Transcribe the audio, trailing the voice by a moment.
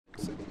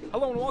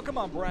Hello and welcome.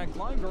 I'm Brad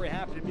Klein. Very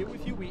happy to be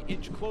with you. We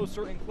inch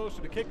closer and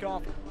closer to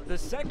kickoff. The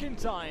second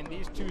time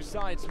these two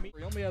sides meet.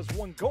 He only has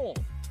one goal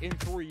in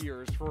 3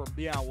 years for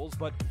the Owls,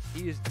 but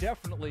he is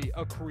definitely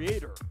a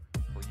creator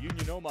for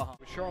Union Omaha.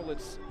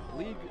 Charlotte's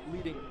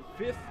league-leading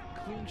 5th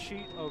clean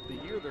sheet of the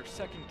year, their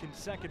 2nd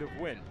consecutive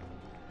win.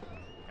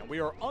 And we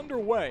are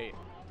underway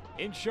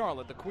in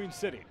Charlotte, the Queen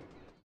City.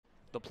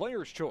 The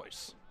player's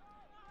choice.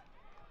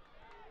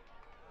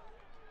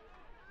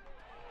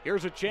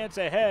 Here's a chance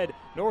ahead.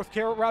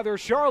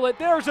 Charlotte.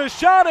 There's a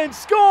shot and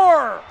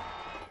score!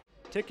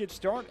 Tickets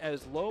start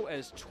as low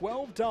as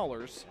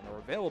 $12 and are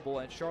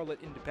available at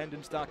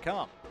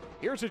charlotteindependence.com.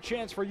 Here's a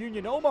chance for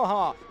Union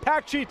Omaha.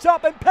 Pack cheats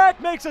up and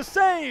Pack makes a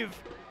save.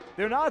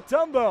 They're not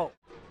done though.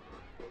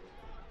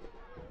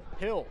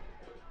 Hill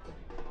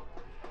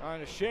trying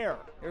to share.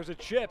 Here's a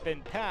chip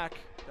and Pack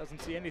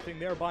doesn't see anything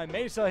there by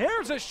Mesa.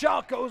 Here's a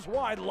shot, goes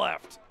wide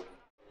left.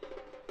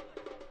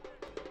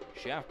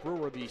 Shaft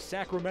Brewer, the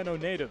Sacramento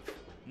native.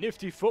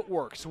 Nifty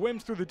footwork,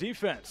 swims through the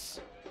defense.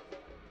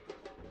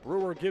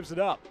 Brewer gives it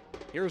up.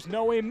 Here's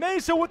Noe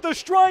Mesa with the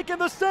strike and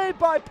the save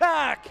by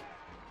Pack.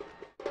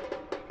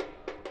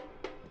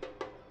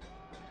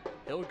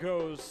 Hill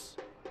goes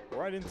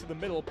right into the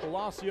middle.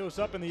 Palacios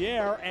up in the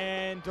air,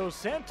 and Dos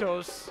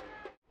Santos.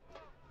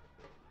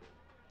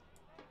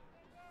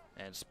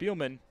 And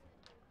Spielman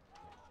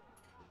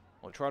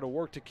will try to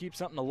work to keep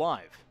something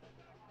alive.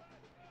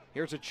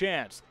 Here's a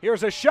chance.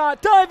 Here's a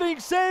shot. Diving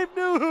save,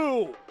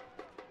 Nuhu.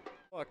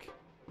 Look,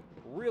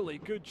 really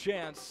good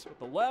chance with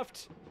the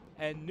left,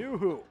 and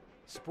Nuhu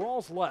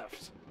sprawls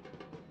left.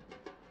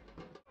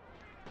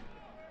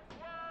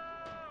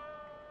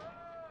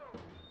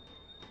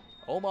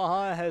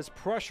 Omaha has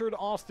pressured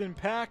Austin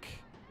Pack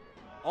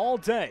all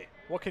day.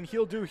 What can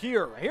Hill do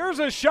here? Here's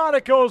a shot.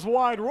 It goes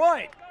wide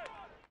right.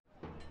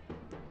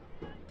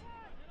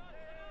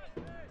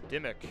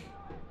 Dimmick.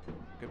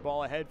 Good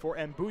ball ahead for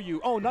Mbuyu.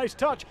 Oh, nice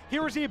touch.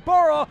 Here's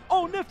Ibarra.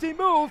 Oh, nifty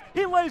move.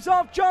 He lays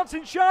off.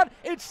 Johnson shot.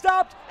 It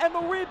stopped. And the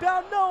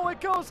rebound. No, it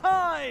goes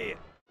high.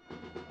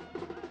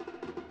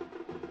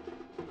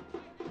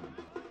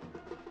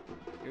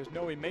 Here's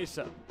Noe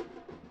Mesa.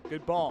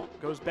 Good ball.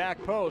 Goes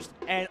back post.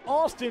 And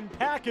Austin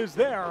Pack is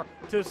there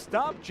to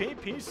stop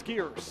JP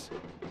Skiers.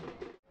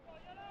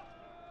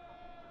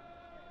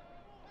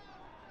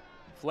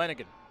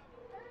 Flanagan.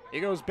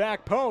 He goes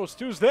back post.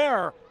 Who's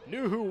there?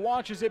 Nuhu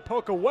watches it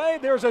poke away.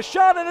 There's a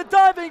shot and a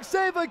diving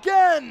save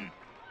again.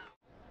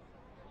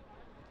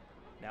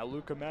 Now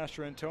Luca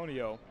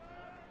Mastrantonio.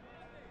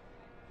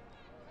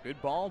 Good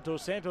ball.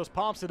 Dos Santos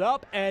pops it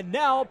up. And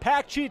now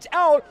Pack cheats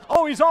out.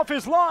 Oh, he's off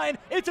his line.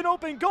 It's an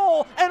open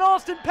goal. And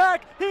Austin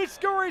Pack, he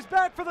scurries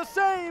back for the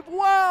save.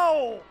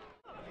 Wow.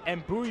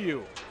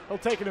 Mbuyu. He'll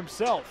take it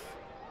himself.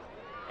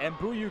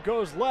 Mbuyu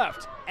goes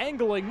left.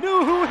 Angling.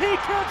 Nuhu, he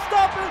can't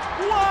stop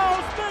it.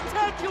 Wow,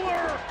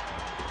 spectacular.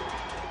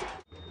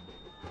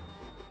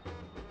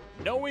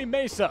 Noe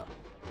Mesa.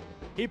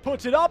 He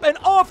puts it up and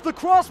off the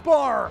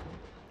crossbar.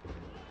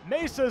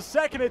 Mesa's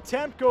second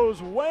attempt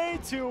goes way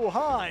too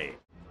high.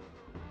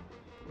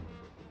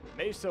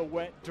 Mesa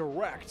went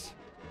direct.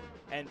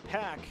 And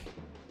Pack,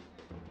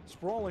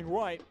 sprawling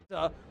right,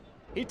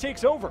 he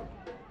takes over.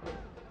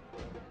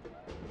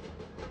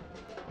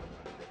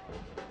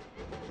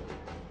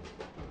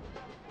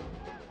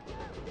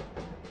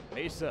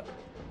 Mesa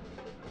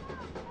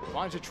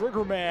finds a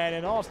trigger man,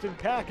 and Austin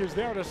Pack is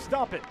there to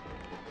stop it.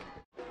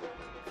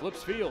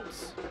 Flips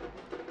fields.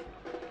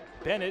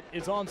 Bennett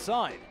is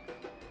onside.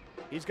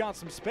 He's got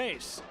some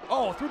space.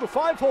 Oh, through the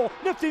 5-hole.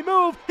 Nifty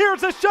move.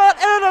 Here's a shot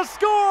and a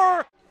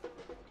score!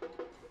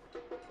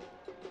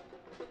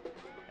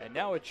 And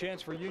now a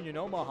chance for Union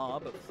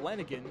Omaha, but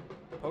Flanagan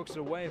pokes it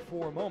away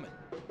for a moment.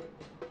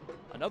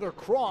 Another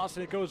cross,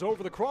 and it goes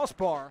over the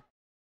crossbar.